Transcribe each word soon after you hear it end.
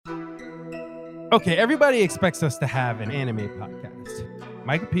Okay, everybody expects us to have an anime podcast.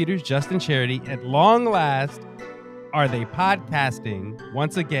 Micah Peters, Justin Charity, at long last, are they podcasting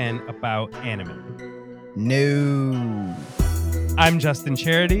once again about anime? No. I'm Justin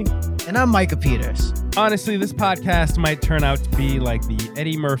Charity. And I'm Micah Peters. Honestly, this podcast might turn out to be like the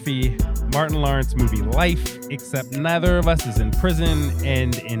Eddie Murphy, Martin Lawrence movie Life, except neither of us is in prison,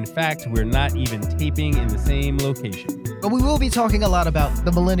 and in fact, we're not even taping in the same location. But we will be talking a lot about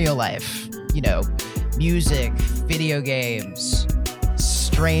the millennial life. You know, music, video games,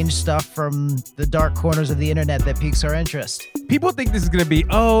 strange stuff from the dark corners of the internet that piques our interest. People think this is going to be,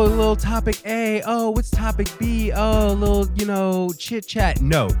 oh, a little topic A. Oh, what's topic B? Oh, a little, chit chat.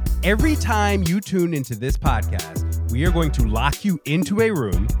 No, every time you tune into this podcast, we are going to lock you into a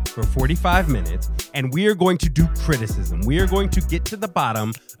room for 45 minutes and we are going to do criticism. We are going to get to the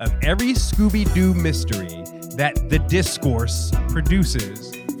bottom of every Scooby-Doo mystery that the discourse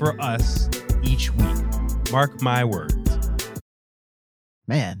produces for us each week. Mark my words.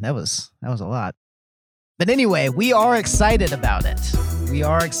 Man, that was a lot. But anyway, we are excited about it. We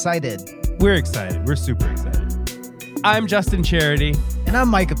are excited. We're excited. We're super excited. I'm Justin Charity. And I'm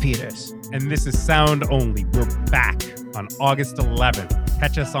Micah Peters. And this is Sound Only. We're back on August 11th.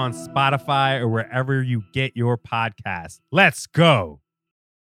 Catch us on Spotify or wherever you get your podcast. Let's go.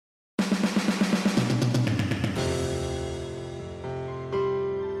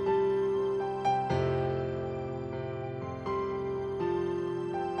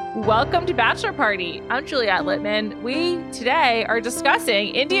 Welcome to Bachelor Party. I'm Juliette Littman. We today are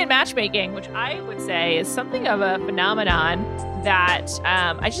discussing Indian matchmaking, which I would say is something of a phenomenon that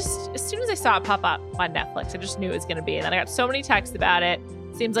as soon as I saw it pop up on Netflix, I just knew it was going to be. And then I got so many texts about it.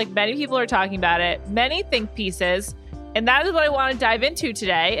 Seems like many people are talking about it, many think pieces. And that is what I want to dive into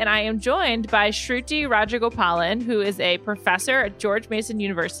today. And I am joined by Shruti Rajagopalan, who is a professor at George Mason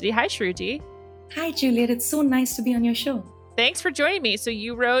University. Hi, Shruti. Hi, Juliette. It's so nice to be on your show. Thanks for joining me. So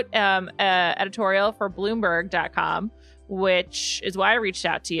you wrote an editorial for Bloomberg.com, which is why I reached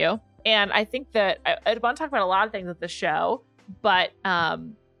out to you. And I think that I want to talk about a lot of things at the show, but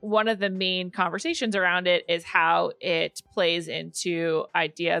one of the main conversations around it is how it plays into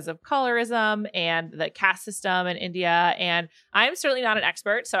ideas of colorism and the caste system in India. And I'm certainly not an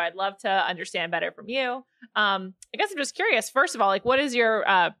expert, so I'd love to understand better from you. I guess I'm just curious, first of all, like, what is your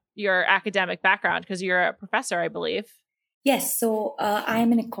academic background? Because you're a professor, I believe. Yes. So I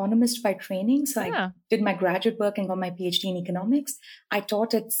am an economist by training. So I did my graduate work and got my PhD in economics. I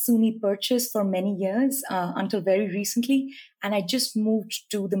taught at SUNY Purchase for many years until very recently. And I just moved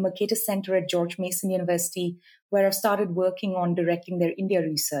to the Mercatus Center at George Mason University, where I've started working on directing their India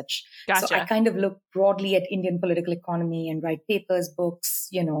research. Gotcha. So I kind of look broadly at Indian political economy and write papers, books,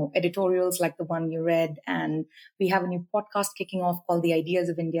 editorials like the one you read. And we have a new podcast kicking off called The Ideas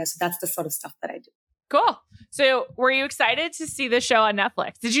of India. So that's the sort of stuff that I do. Cool. So were you excited to see the show on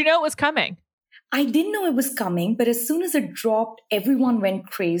Netflix? Did you know it was coming? I didn't know it was coming, but as soon as it dropped, everyone went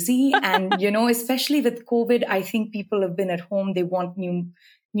crazy. And, especially with COVID, I think people have been at home. They want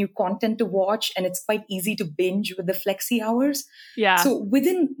new content to watch, and it's quite easy to binge with the flexi hours. Yeah. So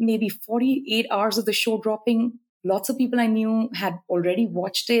within maybe 48 hours of the show dropping, lots of people I knew had already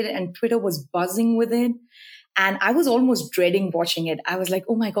watched it, and Twitter was buzzing with it. And I was almost dreading watching it. I was like,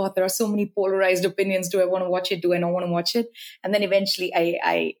 oh my God, there are so many polarized opinions. Do I want to watch it? Do I not want to watch it? And then eventually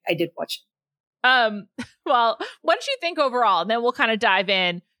I did watch it. Well, what did you think overall? And then we'll kind of dive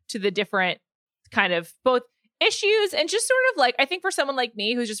in to the different kind of both issues and just sort of like, I think for someone like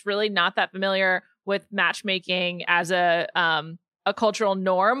me who's just really not that familiar with matchmaking as a cultural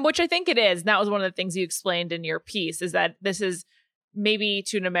norm, which I think it is. And that was one of the things you explained in your piece, is that this is maybe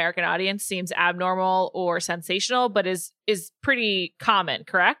to an American audience seems abnormal or sensational, but is pretty common,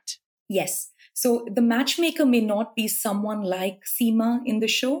 correct? Yes. So the matchmaker may not be someone like Seema in the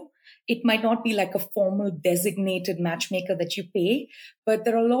show. It might not be like a formal designated matchmaker that you pay, but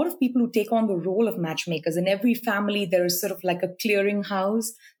there are a lot of people who take on the role of matchmakers. In every family, there is sort of like a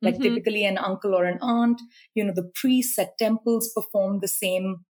clearinghouse, like typically an uncle or an aunt. The priests at temples perform the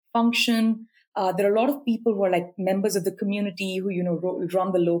same function. There are a lot of people who are like members of the community who,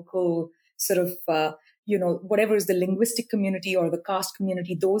 run the local sort of, whatever is the linguistic community or the caste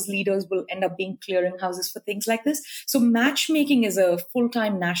community. Those leaders will end up being clearinghouses for things like this. So matchmaking is a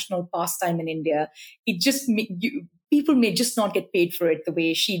full-time national pastime in India. It just, people may just not get paid for it the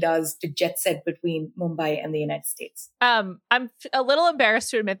way she does to jet set between Mumbai and the United States. I'm a little embarrassed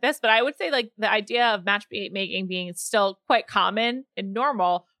to admit this, but I would say like the idea of matchmaking being still quite common and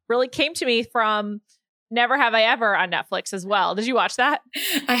normal really came to me from Never Have I Ever on Netflix as well. Did you watch that?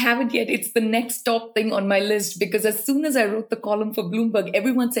 I haven't yet. It's the next top thing on my list because as soon as I wrote the column for Bloomberg,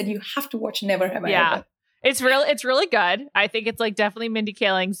 everyone said you have to watch Never Have I Ever. It's really good. I think it's like definitely Mindy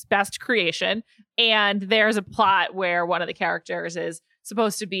Kaling's best creation. And there's a plot where one of the characters is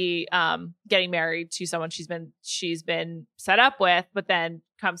supposed to be getting married to someone she's been set up with, but then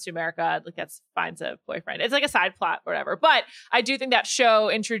comes to America, like finds a boyfriend. It's like a side plot or whatever. But I do think that show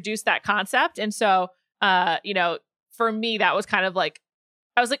introduced that concept. And so for me, that was kind of like,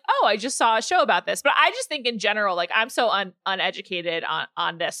 I was like, oh, I just saw a show about this. But I just think in general, like I'm so uneducated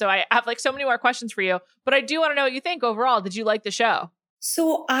on this. So I have like so many more questions for you, but I do want to know what you think overall. Did you like the show?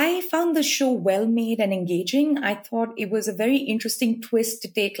 So I found the show well made and engaging. I thought it was a very interesting twist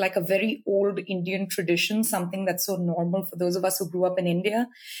to take like a very old Indian tradition, something that's so normal for those of us who grew up in India,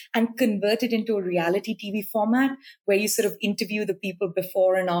 and convert it into a reality TV format where you sort of interview the people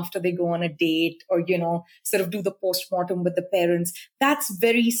before and after they go on a date or, sort of do the postmortem with the parents. That's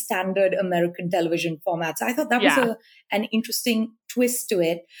very standard American television format. So I thought that was an interesting twist to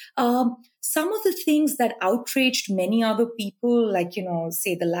it. Some of the things that outraged many other people, like,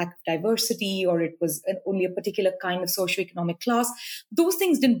 say the lack of diversity or it was only a particular kind of socioeconomic class, those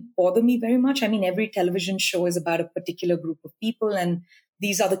things didn't bother me very much. I mean, every television show is about a particular group of people and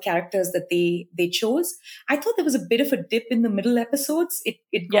these are the characters that they chose. I thought there was a bit of a dip in the middle episodes.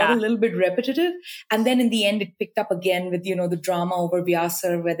 It got a little bit repetitive. And then in the end, it picked up again with, the drama over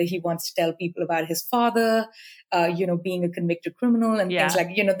Vyasar, whether he wants to tell people about his father, being a convicted criminal and things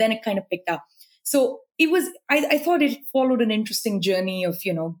like, then it kind of picked up. So it was, I thought it followed an interesting journey of,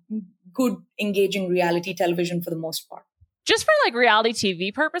 good, engaging reality television for the most part. Just for like reality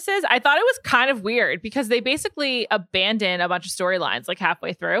TV purposes, I thought it was kind of weird because they basically abandon a bunch of storylines like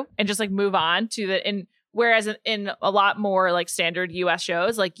halfway through and just like move on to whereas in a lot more like standard US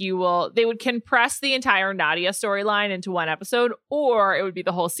shows, like they would compress the entire Nadia storyline into one episode, or it would be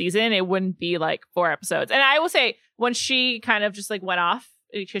the whole season. It wouldn't be like 4 episodes. And I will say when she kind of just like went off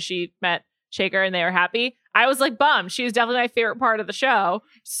because she met Shaker and they were happy, I was like bummed. She was definitely my favorite part of the show.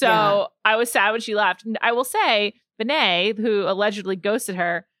 So I was sad when she left. And I will say, Vinay, who allegedly ghosted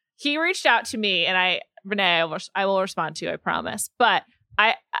her, he reached out to me, and I will respond to you, I promise. But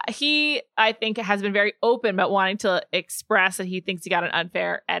I think has been very open about wanting to express that he thinks he got an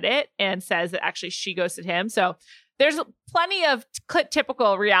unfair edit and says that actually she ghosted him. So there's plenty of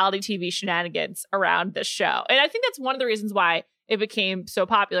typical reality TV shenanigans around this show. And I think that's one of the reasons why it became so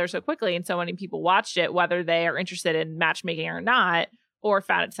popular so quickly and so many people watched it, whether they are interested in matchmaking or not, or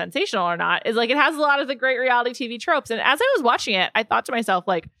found it sensational or not, is like it has a lot of the great reality TV tropes. And as I was watching it, I thought to myself,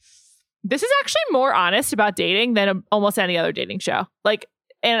 like, this is actually more honest about dating than almost any other dating show. Like,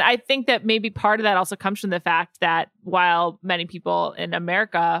 and I think that maybe part of that also comes from the fact that while many people in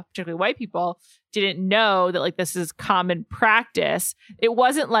America, particularly white people, didn't know that like this is common practice, it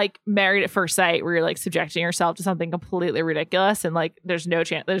wasn't like Married at First Sight where you're like subjecting yourself to something completely ridiculous and like there's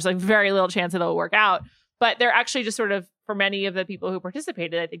like very little chance it'll work out. But they're actually just sort of, for many of the people who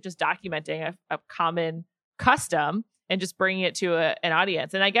participated, I think just documenting a common custom and just bringing it to an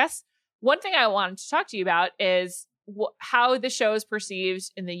audience. And I guess one thing I wanted to talk to you about is how the show is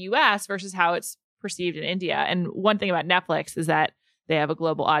perceived in the US versus how it's perceived in India. And one thing about Netflix is that they have a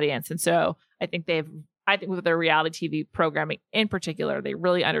global audience. And so I think with their reality TV programming in particular, they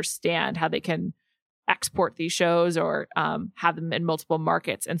really understand how they can export these shows or have them in multiple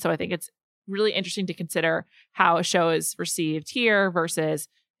markets. And so I think it's really interesting to consider how a show is received here versus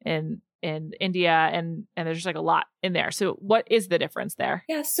in India, and there's just like a lot in there. So what is the difference there?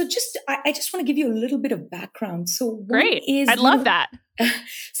 Yeah, so I just want to give you a little bit of background. So great, I'd love that.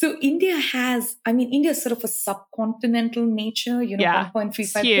 So India is sort of a subcontinental nature,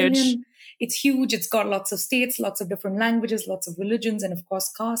 1.35 billion. It's huge. It's got lots of states, lots of different languages, lots of religions, and of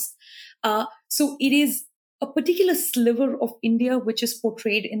course caste. So it is a particular sliver of India which is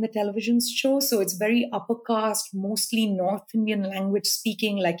portrayed in the television show. So it's very upper caste, mostly North Indian language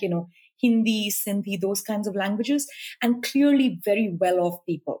speaking, like, Hindi, Sindhi, those kinds of languages, and clearly very well-off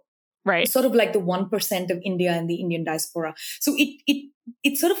people. Right. Sort of like the 1% of India and the Indian diaspora. So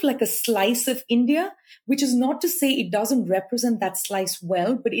it's sort of like a slice of India, which is not to say it doesn't represent that slice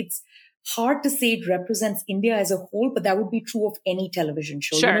well, but it's hard to say it represents India as a whole, but that would be true of any television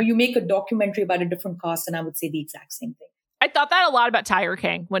show. Sure. You make a documentary about a different cast and I would say the exact same thing. I thought that a lot about Tiger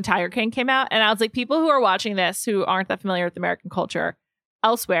King when Tiger King came out. And I was like, people who are watching this who aren't that familiar with American culture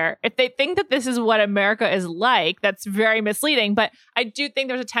elsewhere, if they think that this is what America is like, that's very misleading. But I do think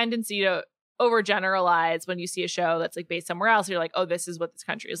there's a tendency to overgeneralize when you see a show that's like based somewhere else. You're like, oh, this is what this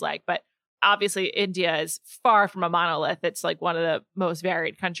country is like. But obviously India is far from a monolith. It's like one of the most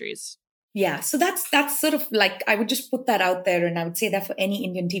varied countries. Yeah, so that's sort of like, I would just put that out there, and I would say that for any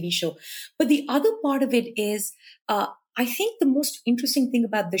Indian TV show. But the other part of it is, I think the most interesting thing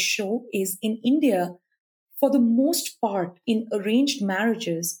about the show is in India, for the most part, in arranged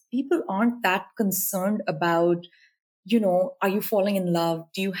marriages, people aren't that concerned about, are you falling in love?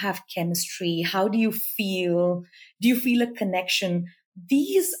 Do you have chemistry? How do you feel? Do you feel a connection?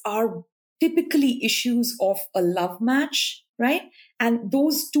 These are typically issues of a love match, right? And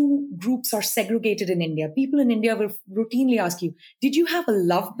those two groups are segregated in India. People in India will routinely ask you, did you have a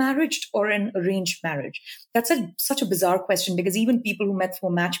love marriage or an arranged marriage? That's such a bizarre question, because even people who met through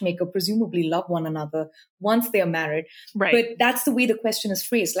a matchmaker presumably love one another once they are married. Right. But that's the way the question is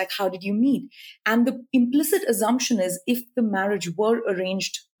phrased, like, how did you meet? And the implicit assumption is, if the marriage were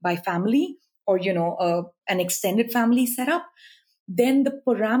arranged by family or, an extended family setup, then the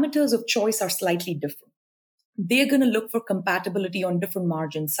parameters of choice are slightly different. They're going to look for compatibility on different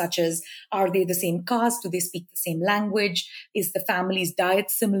margins, such as, are they the same caste? Do they speak the same language? Is the family's diet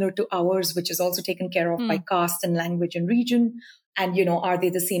similar to ours, which is also taken care of by caste and language and region? And, are they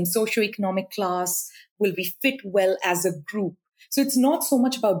the same socioeconomic class? Will we fit well as a group? So it's not so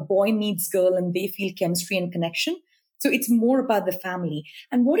much about boy meets girl and they feel chemistry and connection. So it's more about the family.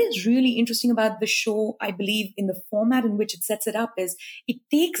 And what is really interesting about the show, I believe, in the format in which it sets it up, is it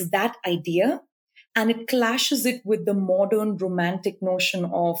takes that idea and it clashes it with the modern romantic notion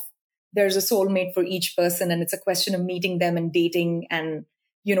of there's a soulmate for each person, and it's a question of meeting them and dating and,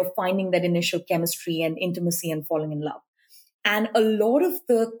 finding that initial chemistry and intimacy and falling in love. And a lot of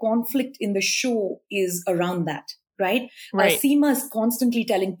the conflict in the show is around that. Right? Seema is constantly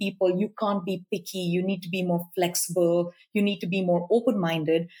telling people, you can't be picky. You need to be more flexible. You need to be more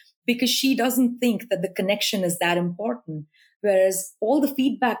open-minded, because she doesn't think that the connection is that important. Whereas all the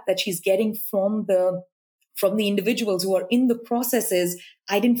feedback that she's getting from the individuals who are in the process is,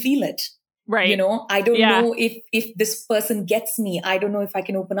 I didn't feel it. Right. I don't know if this person gets me. I don't know if I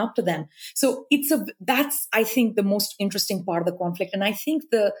can open up to them. So that's, I think, the most interesting part of the conflict. And I think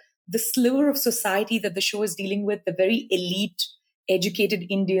the sliver of society that the show is dealing with, the very elite, educated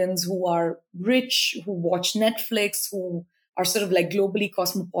Indians who are rich, who watch Netflix, who are sort of like globally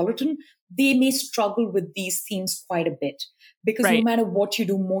cosmopolitan, they may struggle with these themes quite a bit. Because no matter what you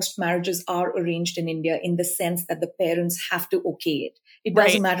do, most marriages are arranged in India in the sense that the parents have to okay it. It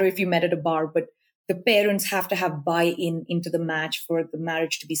doesn't matter if you met at a bar, but the parents have to have buy-in into the match for the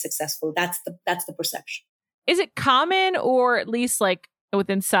marriage to be successful. That's the perception. Is it common, or at least like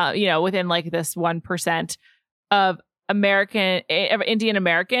within some, within like this 1% of Indian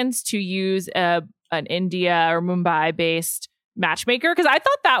Americans to use an India or Mumbai based matchmaker? Because I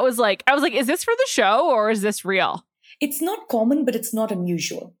thought that was like, I was like, is this for the show or is this real? It's not common, but it's not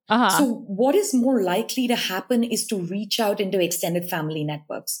unusual. So what is more likely to happen is to reach out into extended family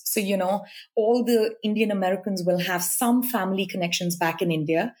networks. So, all the Indian Americans will have some family connections back in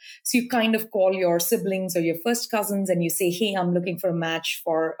India. So you kind of call your siblings or your first cousins and you say, hey, I'm looking for a match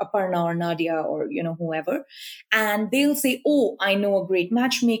for Aparna or Nadia or, whoever. And they'll say, oh, I know a great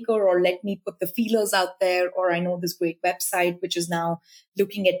matchmaker, or let me put the feelers out there, or I know this great website, which is now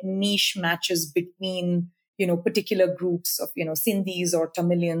looking at niche matches between particular groups of, Sindhis or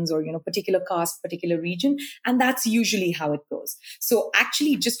Tamilians or, particular caste, particular region. And that's usually how it goes. So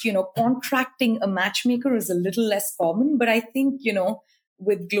actually just, contracting a matchmaker is a little less common. But I think,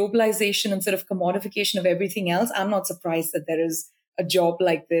 with globalization and sort of commodification of everything else, I'm not surprised that there is a job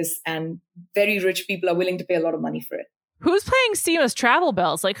like this and very rich people are willing to pay a lot of money for it. Who's paying Seema's travel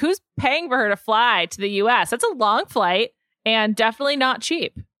bills? Like, who's paying for her to fly to the US? That's a long flight and definitely not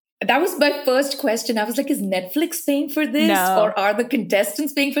cheap. That was my first question. I was like, is Netflix paying for this? No. Or are the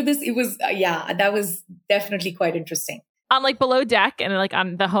contestants paying for this? It was, that was definitely quite interesting. On like Below Deck and like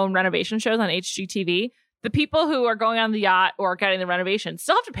on the home renovation shows on HGTV, the people who are going on the yacht or getting the renovation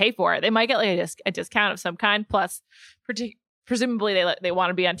still have to pay for it. They might get like a discount of some kind. Plus, presumably they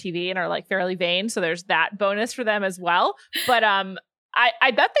want to be on TV and are like fairly vain. So there's that bonus for them as well. But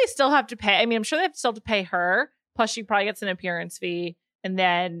I bet they still have to pay. I mean, I'm sure they have to still have to pay her. Plus, she probably gets an appearance fee. And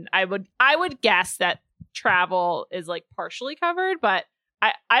then I would guess that travel is like partially covered, but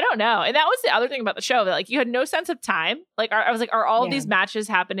I don't know. And that was the other thing about the show, that like you had no sense of time. Like I was like, are all of these matches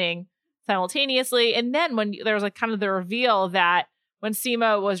happening simultaneously? And then when there was like kind of the reveal that when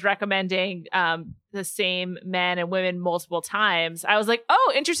Seema was recommending the same men and women multiple times, I was like,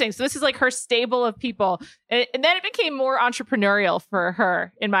 oh, interesting. So this is like her stable of people. And then it became more entrepreneurial for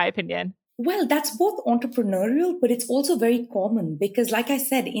her, in my opinion. Well, that's both entrepreneurial, but it's also very common because, like I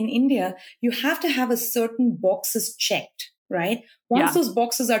said, in India, you have to have a certain boxes checked, right? Once those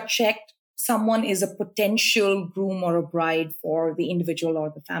boxes are checked, someone is a potential groom or a bride for the individual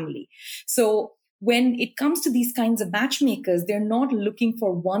or the family. So when it comes to these kinds of matchmakers, they're not looking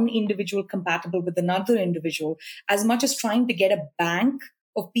for one individual compatible with another individual as much as trying to get a bank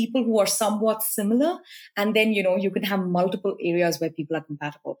of people who are somewhat similar. And then, you can have multiple areas where people are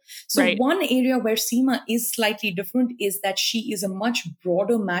compatible. So Right. One area where Seema is slightly different is that she is a much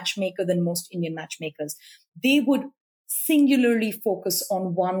broader matchmaker than most Indian matchmakers. They would singularly focus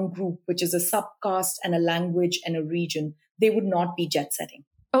on one group, which is a subcaste and a language and a region. They would not be jet setting.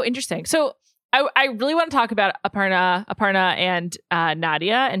 Oh, interesting. So I really want to talk about Aparna and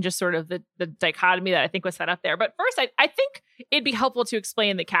Nadia and just sort of the dichotomy that I think was set up there. But first, I think it'd be helpful to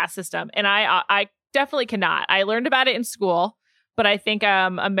explain the caste system. And I definitely cannot. I learned about it in school, but I think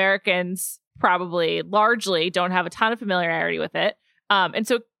Americans probably largely don't have a ton of familiarity with it.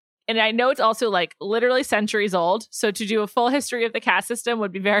 And I know it's also like literally centuries old. So to do a full history of the caste system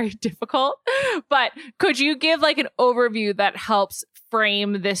would be very difficult. But could you give like an overview that helps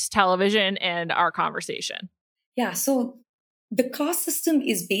frame this television and our conversation? Yeah. So the caste system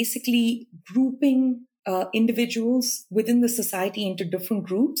is basically grouping individuals within the society into different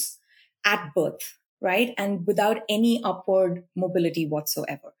groups at birth, right? And without any upward mobility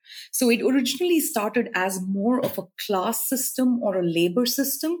whatsoever. So it originally started as more of a class system or a labor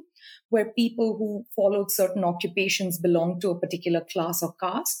system, where people who followed certain occupations belonged to a particular class or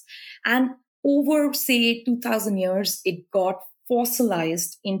caste. And over, say, 2,000 years, it got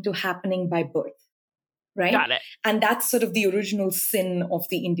fossilized into happening by birth, right? Got it. And that's sort of the original sin of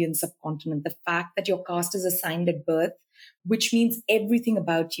the Indian subcontinent, the fact that your caste is assigned at birth, which means everything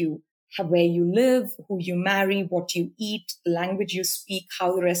about you, where you live, who you marry, what you eat, the language you speak,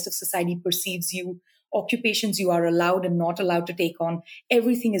 how the rest of society perceives you, occupations you are allowed and not allowed to take on,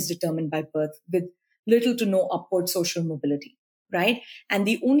 everything is determined by birth with little to no upward social mobility, right? And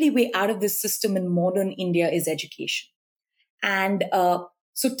the only way out of this system in modern India is education. And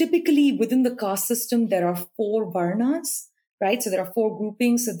so typically within the caste system, there are 4 varnas, right? So there are 4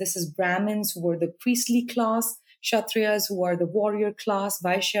 groupings. So this is Brahmins, who are the priestly class, Kshatriyas, who are the warrior class,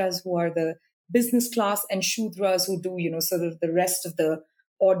 Vaishyas, who are the business class, and Shudras, who do, sort of the rest of the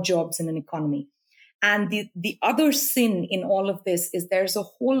odd jobs in an economy. And the other sin in all of this is there's a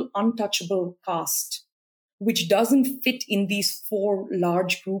whole untouchable caste, which doesn't fit in these 4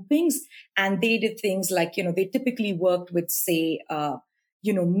 large groupings. And they did things like, they typically worked with, say,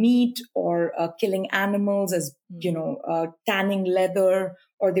 meat or killing animals, as, tanning leather,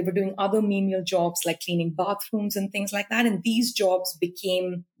 or they were doing other menial jobs like cleaning bathrooms and things like that. And these jobs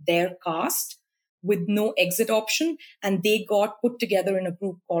became their caste with no exit option. And they got put together in a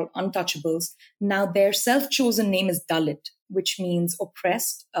group called Untouchables. Now their self-chosen name is Dalit, which means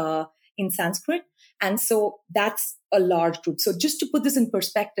oppressed in Sanskrit. And so that's a large group. So just to put this in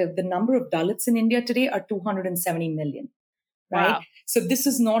perspective, the number of Dalits in India today are 270 million, right? Wow. So this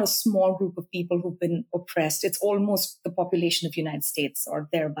is not a small group of people who've been oppressed. It's almost the population of the United States or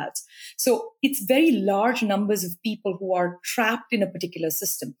thereabouts. So it's very large numbers of people who are trapped in a particular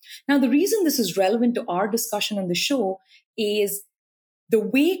system. Now, the reason this is relevant to our discussion on the show is the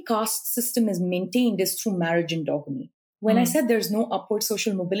way caste system is maintained is through marriage endogamy. When I said there's no upward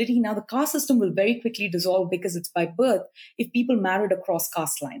social mobility, now the caste system will very quickly dissolve because it's by birth if people married across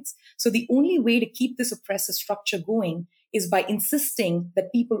caste lines. So the only way to keep this oppressive structure going is by insisting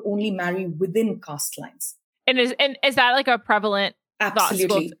that people only marry within caste lines. And is that like a prevalent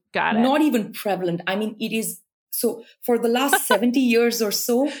Absolutely. thought? Got it. Not even prevalent. I mean, it is. So for the last 70 years or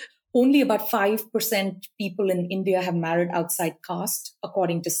so, only about 5% people in India have married outside caste,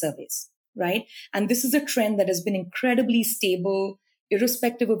 according to surveys, right? And this is a trend that has been incredibly stable,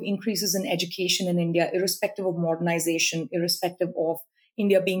 irrespective of increases in education in India, irrespective of modernization, irrespective of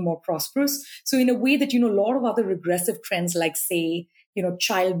India being more prosperous. So in a way that, a lot of other regressive trends like, say,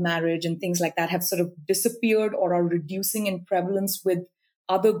 child marriage and things like that have sort of disappeared or are reducing in prevalence with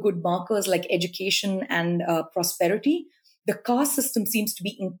other good markers like education and prosperity. The caste system seems to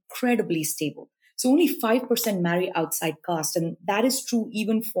be incredibly stable. So only 5% marry outside caste. And that is true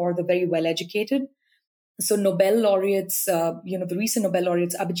even for the very well-educated. So Nobel laureates, the recent Nobel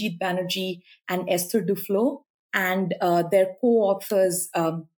laureates, Abhijit Banerjee and Esther Duflo, and their co-authors,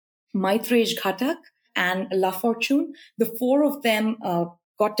 Maitreyi Ghatak and La Fortune, the 4 of them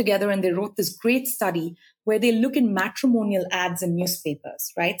got together and they wrote this great study where they look at matrimonial ads in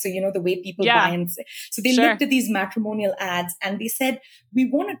newspapers, right? So, the way people buy and say. So they looked at these matrimonial ads and they said, we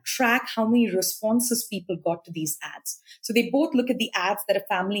want to track how many responses people got to these ads. So they both look at the ads that a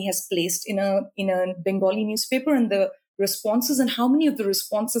family has placed in a Bengali newspaper and the responses and how many of the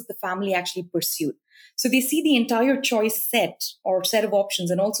responses the family actually pursued. So they see the entire choice set or set of options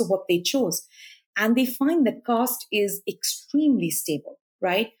and also what they chose. And they find that caste is extremely stable,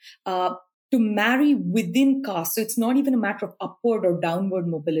 right? To marry within caste. So it's not even a matter of upward or downward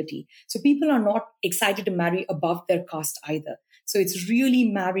mobility. So people are not excited to marry above their caste either. So it's really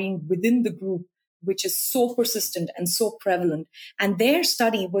marrying within the group, which is so persistent and so prevalent. And their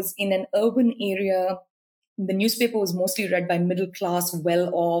study was in an urban area. The newspaper was mostly read by middle class,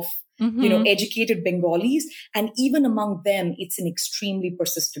 well-off, educated Bengalis. And even among them, it's an extremely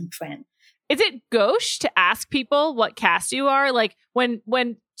persistent trend. Is it gauche to ask people what caste you are? Like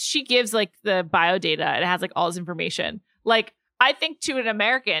when she gives like the bio data, it has like all this information. Like I think to an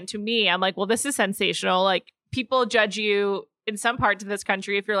American, to me, I'm like, well, this is sensational. Like people judge you in some parts of this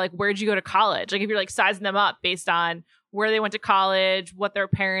country if you're like, where'd you go to college? Like if you're like sizing them up based on where they went to college, what their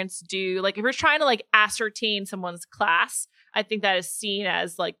parents do. Like if you're trying to like ascertain someone's class, I think that is seen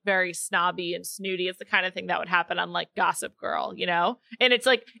as like very snobby and snooty. It's the kind of thing that would happen on like Gossip Girl, you know? And it's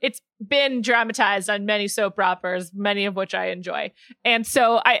like, it's been dramatized on many soap operas, many of which I enjoy. And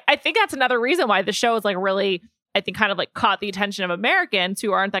so I think that's another reason why the show is like really, I think kind of like caught the attention of Americans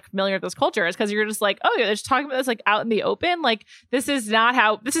who aren't that familiar with this culture, is because you're just like, oh, yeah, they're just talking about this like out in the open. Like this is not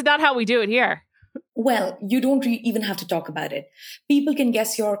how we do it here. Well, you don't even have to talk about it. People can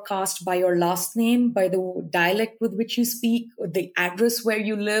guess your caste by your last name, by the dialect with which you speak, or the address where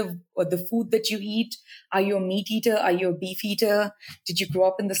you live, or the food that you eat. Are you a meat eater? Are you a beef eater? Did you grow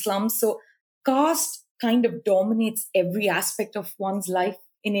up in the slums? So caste kind of dominates every aspect of one's life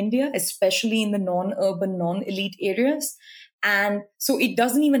in India, especially in the non-urban, non-elite areas. And so it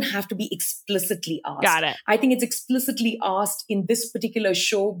doesn't even have to be explicitly asked. Got it. I think it's explicitly asked in this particular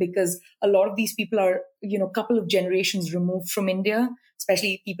show because a lot of these people are, a couple of generations removed from India,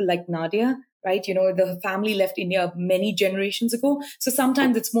 especially people like Nadia, right? The family left India many generations ago. So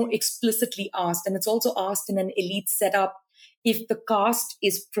sometimes it's more explicitly asked, and it's also asked in an elite setup. If the caste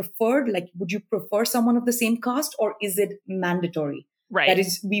is preferred, like, would you prefer someone of the same caste, or is it mandatory? Right. That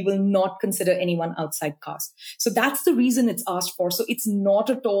is, we will not consider anyone outside caste. So that's the reason it's asked for. So it's not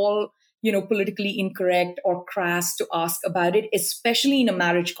at all, politically incorrect or crass to ask about it, especially in a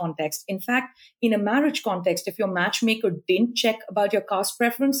marriage context. In fact, in a marriage context, if your matchmaker didn't check about your caste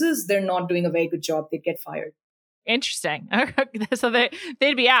preferences, they're not doing a very good job. They'd get fired. Interesting. So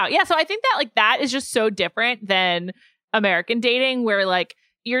they'd be out. Yeah. So I think that like that is just so different than American dating, where like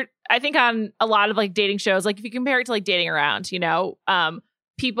I think on a lot of like dating shows, like if you compare it to like Dating Around,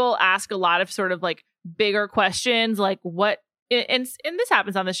 people ask a lot of sort of like bigger questions, like what, and this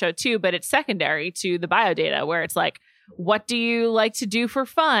happens on the show too, but it's secondary to the bio data, where it's like, what do you like to do for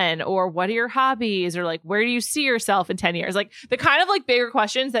fun? Or what are your hobbies? Or like, where do you see yourself in 10 years? Like the kind of like bigger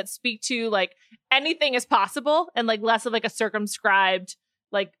questions that speak to like anything is possible, and like less of like a circumscribed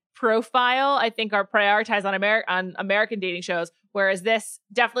like profile, I think are prioritized on American dating shows. Whereas this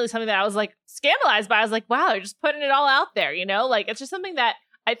definitely something that I was like scandalized by. I was like, wow, they're just putting it all out there, like it's just something that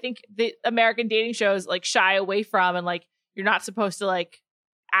I think the American dating shows like shy away from, and like you're not supposed to like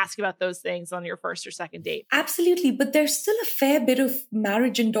ask about those things on your first or second date. Absolutely. But there's still a fair bit of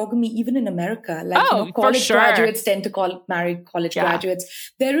marriage endogamy even in America. Like college sure. graduates tend to marry college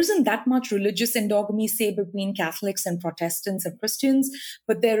graduates. There isn't that much religious endogamy, say, between Catholics and Protestants and Christians,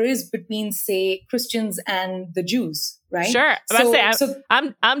 but there is between, say, Christians and the Jews, right? Sure.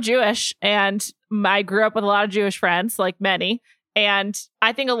 I'm Jewish, and I grew up with a lot of Jewish friends, like many. And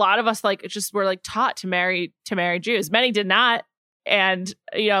I think a lot of us like just were like taught to marry Jews. Many did not. And,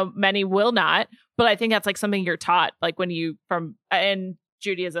 many will not. But I think that's like something you're taught, like when you in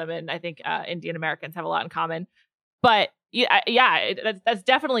Judaism, and I think Indian Americans have a lot in common. But that's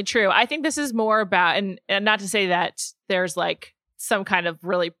definitely true. I think this is more about, and not to say that there's like some kind of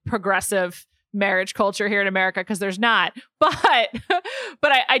really progressive marriage culture here in America, because there's not, but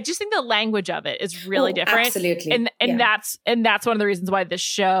I just think the language of it is really different. Absolutely. And that's one of the reasons why this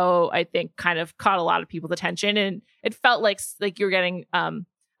show, I think, kind of caught a lot of people's attention, and it felt like you're getting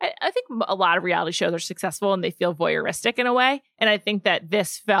I think a lot of reality shows are successful and they feel voyeuristic in a way, and I think that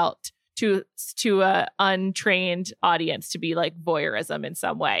this felt to a untrained audience to be like voyeurism in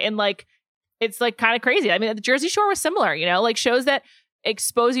some way, and like it's like kind of crazy. I mean, the Jersey Shore was similar, like shows that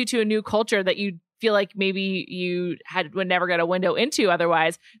expose you to a new culture that you feel like maybe you would never get a window into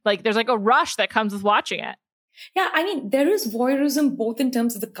otherwise. Like there's like a rush that comes with watching it. Yeah, I mean, there is voyeurism both in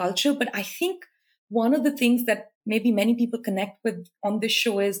terms of the culture, but I think one of the things that maybe many people connect with on this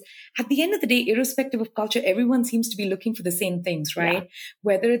show is, at the end of the day, irrespective of culture, everyone seems to be looking for the same things, right? Yeah.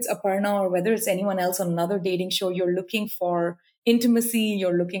 Whether it's Aparna or whether it's anyone else on another dating show, you're looking for intimacy,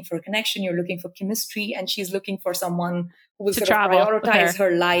 you're looking for connection, you're looking for chemistry, and she's looking for someone who will To sort of travel prioritize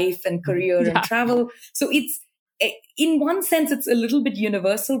her life and career and travel. So it's, in one sense, it's a little bit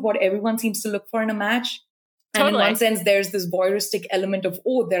universal what everyone seems to look for in a match. And in one sense, there's this voyeuristic element of,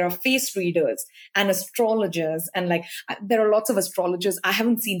 oh, there are face readers and astrologers. And like, there are lots of astrologers. I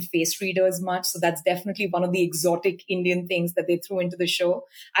haven't seen face readers much. So that's definitely one of the exotic Indian things that they threw into the show.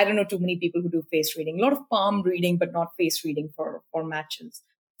 I don't know too many people who do face reading. A lot of palm reading, but not face reading for matches.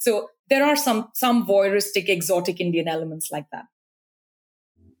 So there are some voyeuristic, exotic Indian elements like that.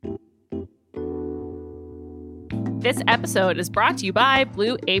 This episode is brought to you by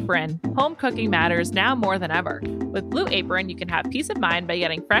Blue Apron. Home cooking matters now more than ever. With Blue Apron, you can have peace of mind by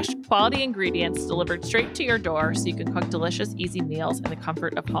getting fresh, quality ingredients delivered straight to your door so you can cook delicious, easy meals in the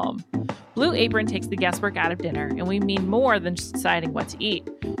comfort of home. Blue Apron takes the guesswork out of dinner, and we mean more than just deciding what to eat.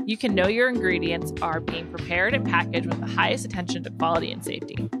 You can know your ingredients are being prepared and packaged with the highest attention to quality and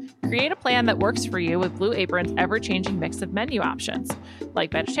safety. Create a plan that works for you with Blue Apron's ever-changing mix of menu options,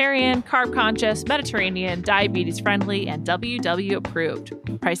 like vegetarian, carb-conscious, Mediterranean, diabetes-friendly, and WW approved.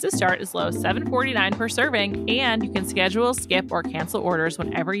 Prices start as low as $7.49 per serving, and you can schedule, skip, or cancel orders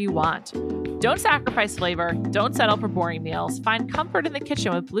whenever you want. Don't sacrifice flavor. Don't settle for boring meals. Find comfort in the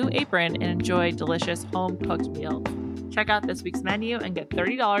kitchen with Blue Apron and enjoy delicious home-cooked meals. Check out this week's menu and get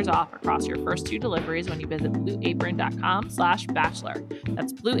 $30 off across your first 2 deliveries when you visit blueapron.com/bachelor.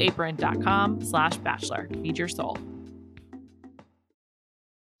 That's blueapron.com/bachelor. Feed your soul.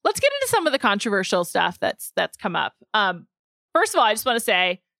 Let's get into some of the controversial stuff that's come up. First of all, I just want to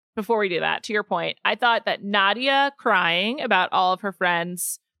say, before we do that, to your point, I thought that Nadia crying about all of her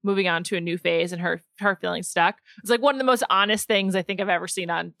friends moving on to a new phase and her feeling stuck was like one of the most honest things I think I've ever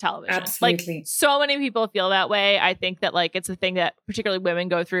seen on television. Absolutely. Like, so many people feel that way. I think that like it's a thing that particularly women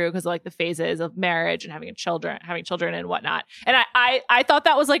go through because of like the phases of marriage and having children and whatnot. And I thought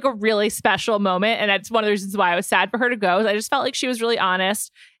that was like a really special moment. And that's one of the reasons why I was sad for her to go. I just felt like she was really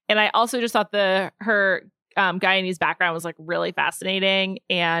honest. And I also just thought her Guyanese background was like really fascinating,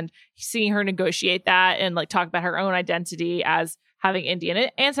 and seeing her negotiate that and like talk about her own identity as having Indian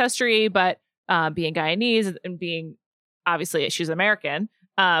ancestry, but being Guyanese and being, obviously she's American.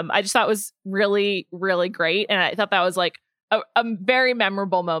 I just thought was really, really great. And I thought that was like a very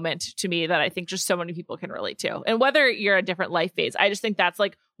memorable moment to me that I think just so many people can relate to. And whether you're a different life phase, I just think that's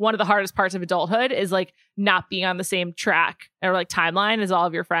like one of the hardest parts of adulthood is like not being on the same track or like timeline as all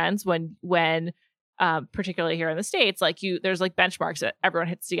of your friends when particularly here in the States, like there's like benchmarks that everyone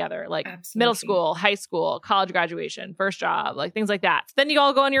hits together, like Absolutely. Middle school, high school, college graduation, first job, like things like that. So then you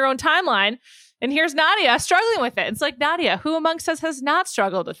all go on your own timeline, and here's Nadia struggling with it. It's like, Nadia, who amongst us has not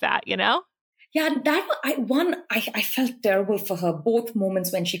struggled with that, you know? Yeah, I felt terrible for her. Both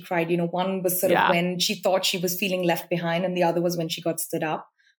moments when she cried, one was sort of when she thought she was feeling left behind, and the other was when she got stood up,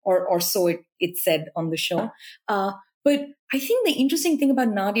 or so it said on the show. But I think the interesting thing about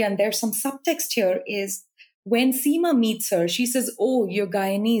Nadia, and there's some subtext here, is when Seema meets her, she says, oh, you're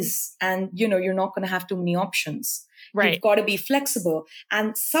Guyanese and, you're not going to have too many options. Right. You've got to be flexible.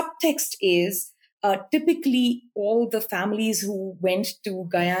 And subtext is typically all the families who went to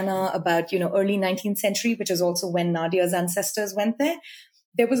Guyana about, early 19th century, which is also when Nadia's ancestors went there.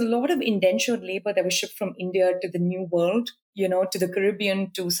 There was a lot of indentured labor that was shipped from India to the New World, to the Caribbean,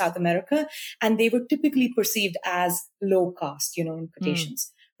 to South America. And they were typically perceived as low caste, in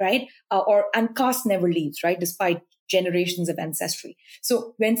quotations, right? And caste never leaves, right? Despite generations of ancestry.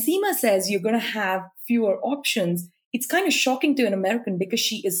 So when Seema says you're going to have fewer options, it's kind of shocking to an American because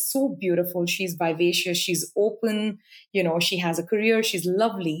she is so beautiful. She's vivacious. She's open. She has a career. She's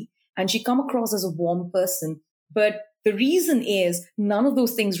lovely. And she come across as a warm person. But the reason is none of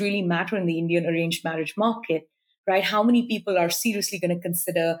those things really matter in the Indian arranged marriage market, right? How many people are seriously going to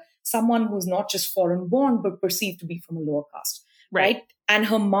consider someone who's not just foreign born, but perceived to be from a lower caste, right? And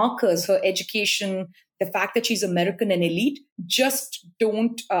her markers, her education, the fact that she's American and elite just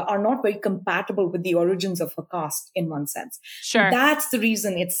are not very compatible with the origins of her caste in one sense. Sure. That's the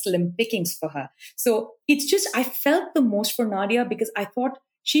reason it's slim pickings for her. So it's just, I felt the most for Nadia because I thought,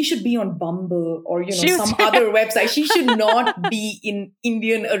 she should be on Bumble or, some other website. She should not be in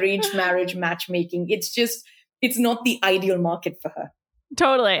Indian arranged marriage matchmaking. It's not the ideal market for her.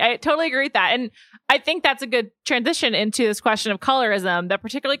 Totally. I totally agree with that. And I think that's a good transition into this question of colorism that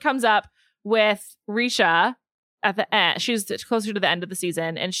particularly comes up with Risha at the end. She's closer to the end of the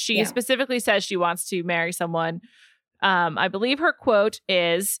season. And she specifically says she wants to marry someone. I believe her quote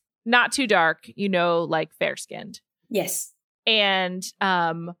is, not too dark, like fair skinned. Yes. And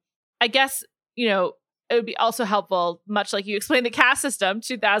I guess, it would be also helpful, much like you explained the caste system,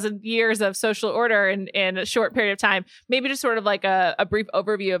 2,000 years of social order in a short period of time, maybe just sort of like a brief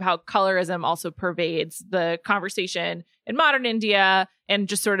overview of how colorism also pervades the conversation in modern India and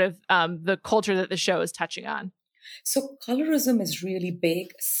just sort of the culture that the show is touching on. So colorism is really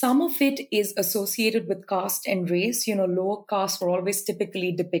big. Some of it is associated with caste and race. Lower castes were always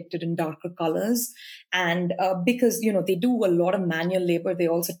typically depicted in darker colors. And because, they do a lot of manual labor, they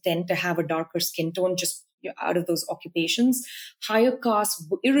also tend to have a darker skin tone just out of those occupations. Higher castes,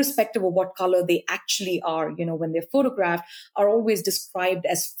 irrespective of what color they actually are, when they're photographed, are always described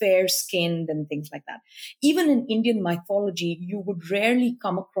as fair-skinned and things like that. Even in Indian mythology, you would rarely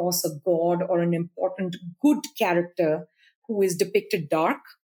come across a god or an important good character who is depicted dark,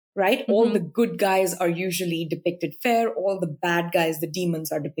 right? Mm-hmm. All the good guys are usually depicted fair. All the bad guys, the demons,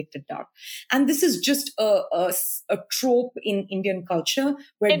 are depicted dark. And this is just a trope in Indian culture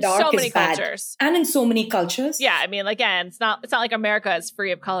where in dark so many is bad. Cultures. And in so many cultures. Yeah, I mean, again, it's not like America is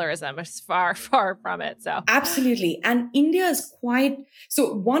free of colorism. It's far, far from it. So absolutely. And India is quite,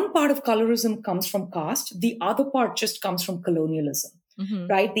 so one part of colorism comes from caste. The other part just comes from colonialism. Mm-hmm.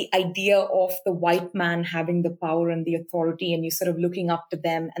 Right? The idea of the white man having the power and the authority, and you sort of looking up to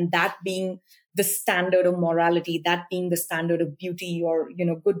them, and that being the standard of morality, that being the standard of beauty or,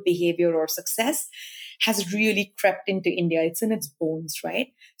 good behavior or success, has really crept into India. It's in its bones, right?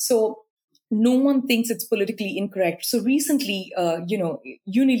 So no one thinks it's politically incorrect. So recently,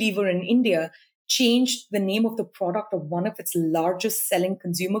 Unilever in India changed the name of the product of one of its largest selling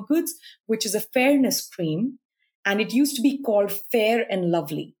consumer goods, which is a fairness cream. And it used to be called Fair and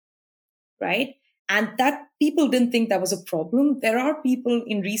Lovely, right? And that people didn't think that was a problem. There are people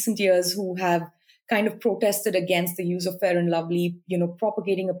in recent years who have kind of protested against the use of Fair and Lovely,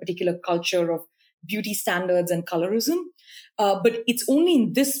 propagating a particular culture of beauty standards and colorism. But it's only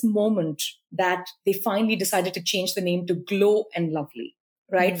in this moment that they finally decided to change the name to Glow and Lovely,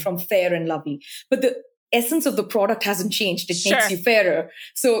 right? From Fair and Lovely. But the essence of the product hasn't changed. It makes you fairer.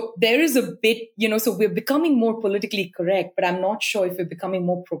 So there is a bit, so we're becoming more politically correct, but I'm not sure if we're becoming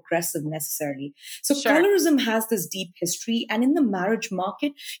more progressive necessarily. So colorism has this deep history. And in the marriage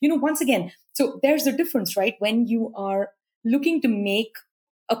market, once again, so there's a difference, right? When you are looking to make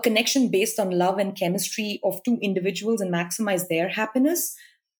a connection based on love and chemistry of two individuals and maximize their happiness,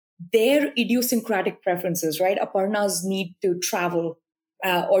 their idiosyncratic preferences, right? Aparna's need to travel,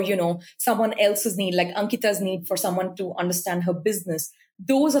 or, someone else's need, like Ankita's need for someone to understand her business.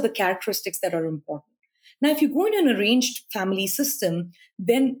 Those are the characteristics that are important. Now, if you go in an arranged family system,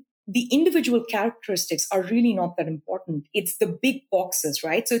 then the individual characteristics are really not that important. It's the big boxes,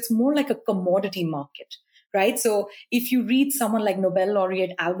 right? So it's more like a commodity market, right? So if you read someone like Nobel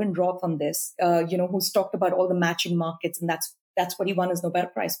laureate Alvin Roth on this, who's talked about all the matching markets, and that's what he won his Nobel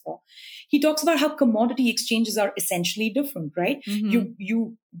Prize for. He talks about how commodity exchanges are essentially different, right? Mm-hmm.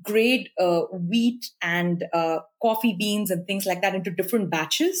 You grade wheat and coffee beans and things like that into different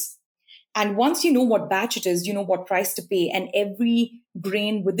batches. And once you know what batch it is, you know what price to pay. And every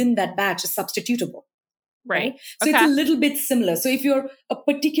grain within that batch is substitutable. Right. So it's a little bit similar. So if you're a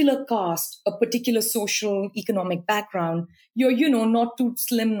particular caste, a particular social, economic background, you're, not too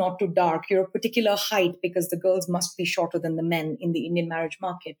slim, not too dark. You're a particular height because the girls must be shorter than the men in the Indian marriage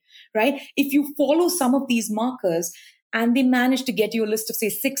market, right? If you follow some of these markers and they manage to get you a list of, say,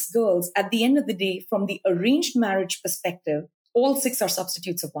 6 girls, at the end of the day, from the arranged marriage perspective, all 6 are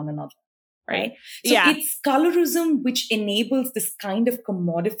substitutes of one another. Right. So it's colorism which enables this kind of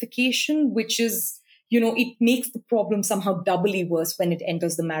commodification, which is, it makes the problem somehow doubly worse when it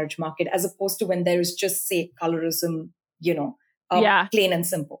enters the marriage market, as opposed to when there is just, say, colorism, plain and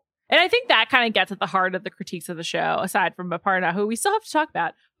simple. And I think that kind of gets at the heart of the critiques of the show, aside from Aparna, who we still have to talk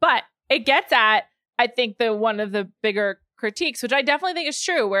about. But it gets at, I think, one of the bigger critiques, which I definitely think is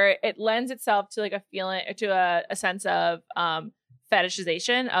true, where it lends itself to like a feeling, to a sense of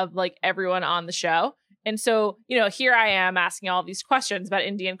fetishization of like everyone on the show. And so, here I am asking all these questions about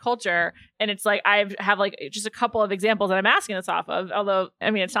Indian culture. And it's like, I have like just a couple of examples that I'm asking this off of. Although,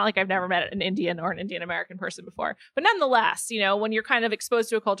 I mean, it's not like I've never met an Indian or an Indian American person before. But nonetheless, when you're kind of exposed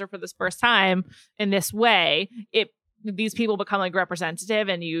to a culture for this first time in this way, these people become like representative,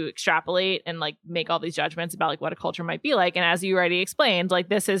 and you extrapolate and like make all these judgments about like what a culture might be like. And as you already explained, like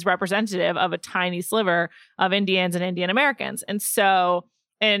this is representative of a tiny sliver of Indians and Indian Americans. And so,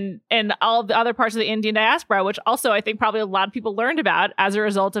 and all the other parts of the Indian diaspora, which also I think probably a lot of people learned about as a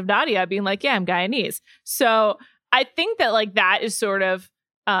result of Nadia being like, yeah, I'm Guyanese. So I think that like that is sort of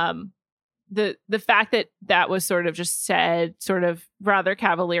the fact that was sort of just said sort of rather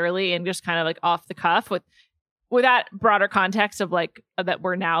cavalierly and just kind of like off the cuff with that broader context of like that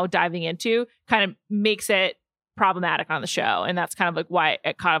we're now diving into kind of makes it problematic on the show. And that's kind of like why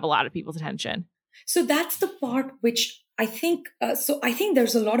it caught a lot of people's attention. So that's the part which I think, I think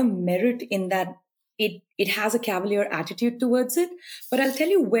there's a lot of merit in that it has a cavalier attitude towards it. But I'll tell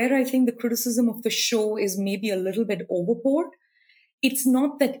you where I think the criticism of the show is maybe a little bit overboard. It's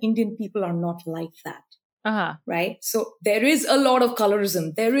not that Indian people are not like that. Right? So there is a lot of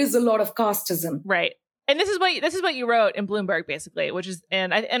colorism. There is a lot of casteism. Right. And this is what you wrote in Bloomberg, basically, which is,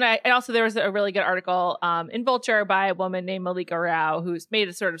 and I also, there was a really good article in Vulture by a woman named Malika Rao, who's made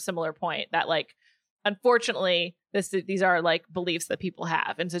a sort of similar point that, like, unfortunately, these are like beliefs that people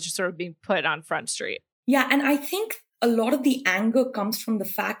have, and so it's just sort of being put on Front Street. Yeah, and I think a lot of the anger comes from the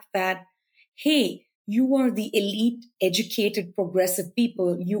fact that, hey, you are the elite, educated, progressive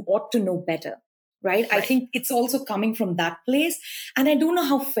people. You ought to know better. Right? I think it's also coming from that place. And I don't know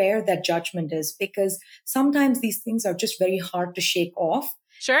how fair that judgment is, because sometimes these things are just very hard to shake off.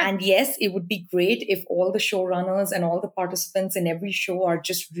 Sure. And yes, it would be great if all the showrunners and all the participants in every show are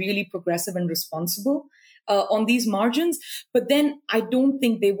just really progressive and responsible on these margins. But then I don't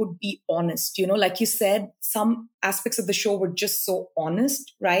think they would be honest. You know, like you said, some aspects of the show were just so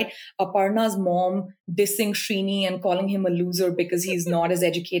honest, right? Aparna's mom dissing Srini and calling him a loser because he's not as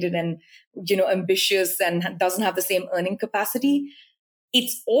educated and, you know, ambitious and doesn't have the same earning capacity.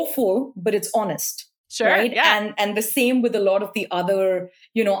 It's awful, but it's honest. Sure. Right. Yeah. And the same with a lot of the other,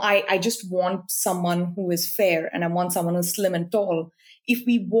 you know, I just want someone who is fair and I want someone who's slim and tall. If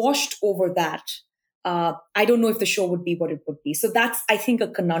we washed over that, I don't know if the show would be what it would be. So that's, I think, a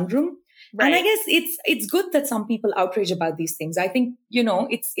conundrum. Right. And I guess it's good that some people outrage about these things. I think, you know,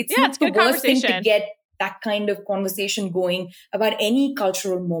 it's not the worst thing to get that kind of conversation going about any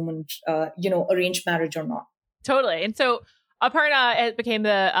cultural moment, you know, arranged marriage or not. Totally. And so Aparna became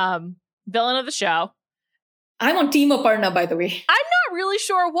the villain of the show. I'm on Team Aparna, by the way. I'm not really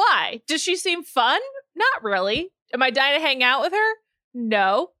sure why. Does she seem fun? Not really. Am I dying to hang out with her?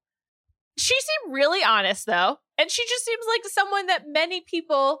 No. She seemed really honest, though. And she just seems like someone that many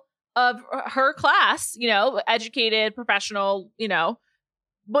people of her class, you know, educated, professional, you know,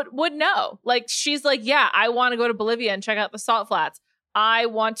 would know. Like, she's like, yeah, I want to go to Bolivia and check out the salt flats. I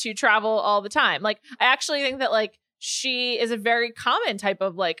want to travel all the time. Like, I actually think that, like, she is a very common type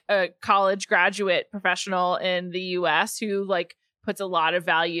of, like, a college graduate professional in the US who, like, puts a lot of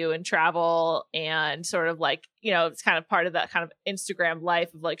value in travel and sort of, like, you know, it's kind of part of that kind of Instagram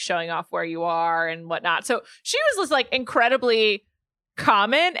life of, like, showing off where you are and whatnot. So she was just, like, incredibly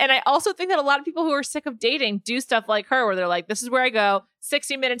common. And I also think that a lot of people who are sick of dating do stuff like her, where they're like, this is where I go,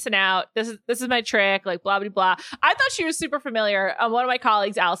 60 minutes and out. This is my trick, like, blah, blah, blah. I thought she was super familiar. One of my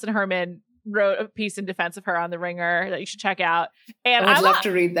colleagues, Allison Herman, wrote a piece in defense of her on The Ringer that you should check out. And I'd love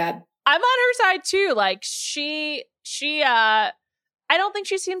to read that. I'm on her side too. Like, she I don't think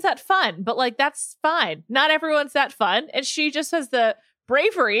she seems that fun, but, like, that's fine. Not everyone's that fun. And she just has the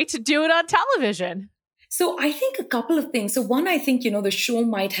bravery to do it on television. So I think a couple of things. So one, I think, you know, the show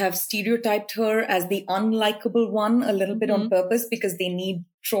might have stereotyped her as the unlikable one a little bit on purpose, because they need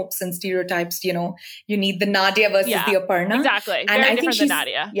tropes and stereotypes. You know, you need the Nadia versus the Aparna. Exactly. And Very I different think than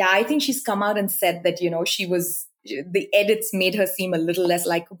Nadia. Yeah, I think she's come out and said that, you know, the edits made her seem a little less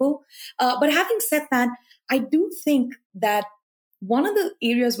likable. But having said that, I do think that one of the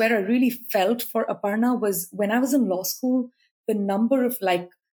areas where I really felt for Aparna was when I was in law school, the number of, like,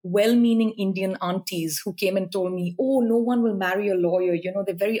 well-meaning Indian aunties who came and told me, oh, no one will marry a lawyer. You know,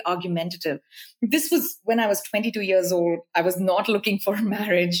 they're very argumentative. This was when I was 22 years old. I was not looking for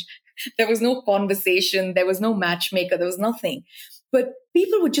marriage. There was no conversation. There was no matchmaker. There was nothing. But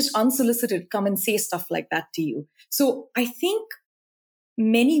people would just unsolicited come and say stuff like that to you. So I think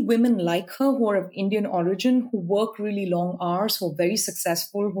many women like her who are of Indian origin, who work really long hours, who are very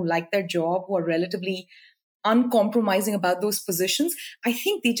successful, who like their job, who are relatively uncompromising about those positions, I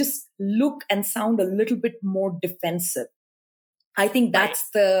think they just look and sound a little bit more defensive. I think that's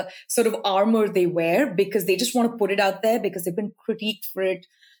the sort of armor they wear, because they just want to put it out there because they've been critiqued for it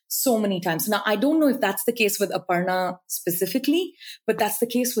so many times. Now, I don't know if that's the case with Aparna specifically, but that's the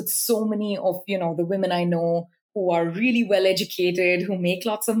case with so many of, you know, the women I know who are really well educated, who make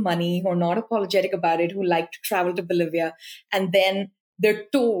lots of money, who are not apologetic about it, who like to travel to Bolivia, and then they're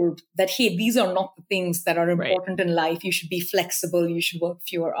told that, hey, these are not the things that are important in life. You should be flexible. You should work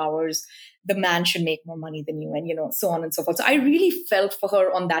fewer hours. The man should make more money than you, and, you know, so on and so forth. So I really felt for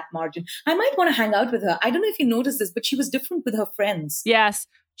her on that margin. I might want to hang out with her. I don't know if you noticed this, but she was different with her friends. Yes.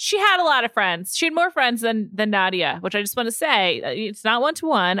 She had a lot of friends. She had more friends than Nadia, which I just want to say, it's not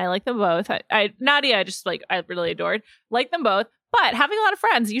 1-to-1. I like them both. Nadia, I really adored. Like them both. But having a lot of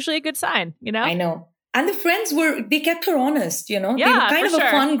friends, usually a good sign, you know? I know. And the friends they kept her honest, you know? Yeah, they were kind of for sure.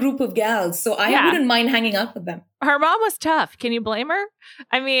 a fun group of gals. So I wouldn't mind hanging out with them. Her mom was tough. Can you blame her?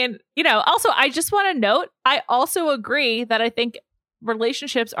 I mean, you know, also, I just want to note, I also agree that I think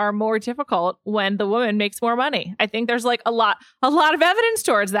relationships are more difficult when the woman makes more money. I think there's like a lot of evidence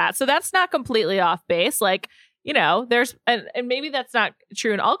towards that. So that's not completely off base. Like, you know, there's, and maybe that's not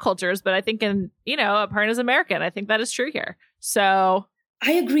true in all cultures, but I think in, you know, a partner is American. I think that is true here. So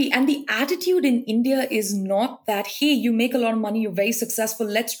I agree. And the attitude in India is not that, hey, you make a lot of money, you're very successful,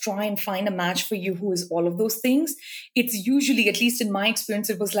 let's try and find a match for you who is all of those things. It's usually, at least in my experience,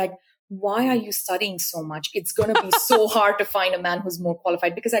 it was like, why are you studying so much? It's going to be so hard to find a man who's more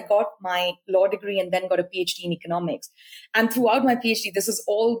qualified, because I got my law degree and then got a PhD in economics. And throughout my PhD, this is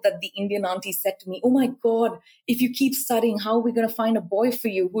all that the Indian auntie said to me. Oh my God, if you keep studying, how are we going to find a boy for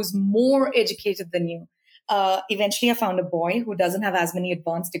you who's more educated than you? Eventually I found a boy who doesn't have as many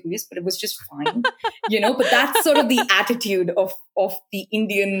advanced degrees, but it was just fine, you know, but that's sort of the attitude of the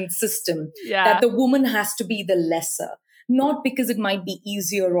Indian system, that the woman has to be the lesser, not because it might be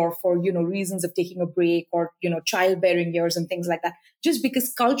easier or for, you know, reasons of taking a break or, you know, childbearing years and things like that, just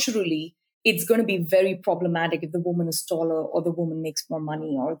because culturally it's going to be very problematic if the woman is taller or the woman makes more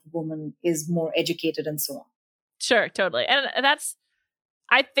money or the woman is more educated and so on. Sure, totally. And that's,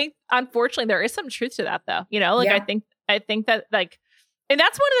 I think, unfortunately, there is some truth to that, though. You know, like, I think that, like, and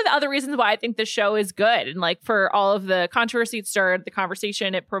that's one of the other reasons why I think the show is good. And like, for all of the controversy it stirred, the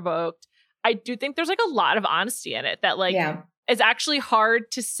conversation it provoked, I do think there's like a lot of honesty in it that like is actually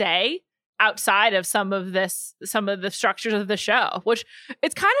hard to say outside of some of the structures of the show, which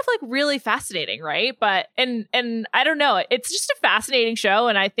it's kind of like really fascinating, right? But and I don't know, it's just a fascinating show,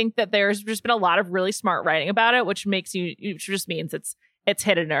 and I think that there's just been a lot of really smart writing about it, which just means it's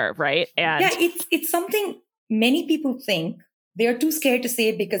hit a nerve, right? And it's something many people think. They are too scared to say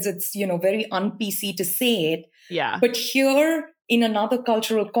it because it's, you know, very un-PC to say it. Yeah. But here, in another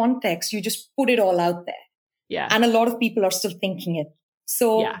cultural context, you just put it all out there. Yeah. And a lot of people are still thinking it.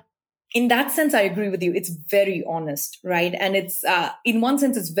 So in that sense, I agree with you. It's very honest, right? And it's, in one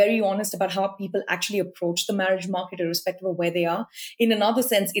sense, it's very honest about how people actually approach the marriage market, irrespective of where they are. In another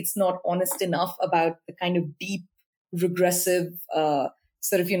sense, it's not honest enough about the kind of deep, regressive,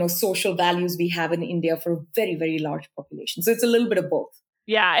 sort of, you know, social values we have in India for a very, very large population. So it's a little bit of both.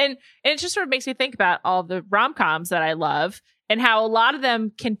 Yeah. And it just sort of makes me think about all the rom-coms that I love and how a lot of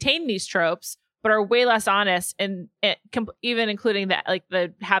them contain these tropes, but are way less honest, and even including that, like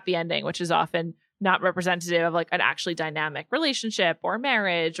the happy ending, which is often not representative of like an actually dynamic relationship or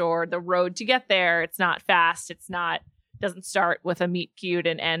marriage or the road to get there. It's not fast. Doesn't start with a meet cute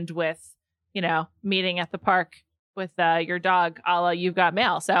and end with, you know, meeting at the park with your dog, a la You've Got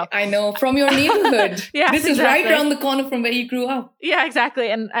Mail. So I know, from your neighborhood. This is right around the corner from where you grew up. Yeah, exactly.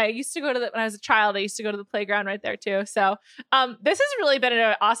 And I used to go to when I was a child, I used to go to the playground right there too. So this has really been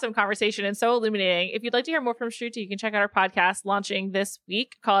an awesome conversation and so illuminating. If you'd like to hear more from Shruti, you can check out our podcast launching this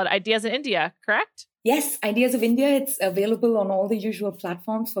week called Ideas in India, correct? Yes, Ideas of India. It's available on all the usual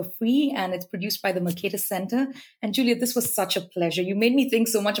platforms for free, and it's produced by the Mercatus Center. And Juliet, this was such a pleasure. You made me think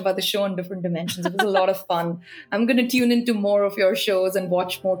so much about the show in different dimensions. It was a lot of fun. I'm going to tune into more of your shows and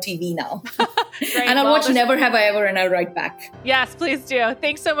watch more TV now. And I'll watch Never Have I Ever, and I'll write back. Yes, please do.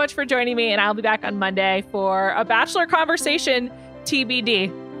 Thanks so much for joining me, and I'll be back on Monday for a Bachelor Conversation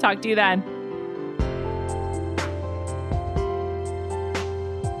TBD. Talk to you then.